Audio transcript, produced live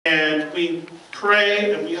we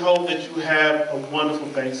pray and we hope that you have a wonderful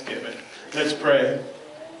Thanksgiving. Let's pray.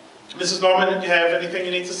 Mrs. Norman, do you have anything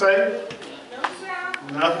you need to say? No,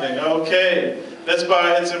 sir. Nothing. Okay. Let's bow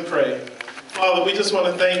our heads and pray. Father, we just want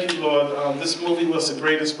to thank you, Lord. This movie was a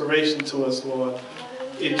great inspiration to us, Lord.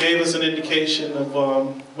 It gave us an indication of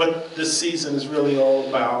what this season is really all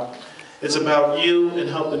about. It's about you and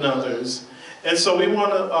helping others. And so we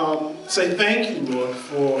want to say thank you, Lord,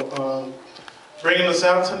 for bringing us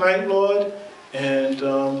out tonight, Lord. And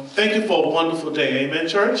thank you for a wonderful day. Amen,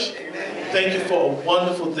 church? Amen. Thank you for a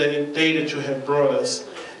wonderful day that you have brought us.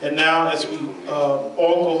 And now as we all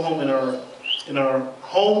go home in our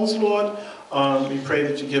homes, Lord, we pray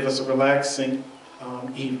that you give us a relaxing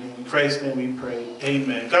evening. In Christ's name we pray.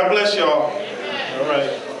 Amen. God bless y'all. All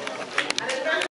right.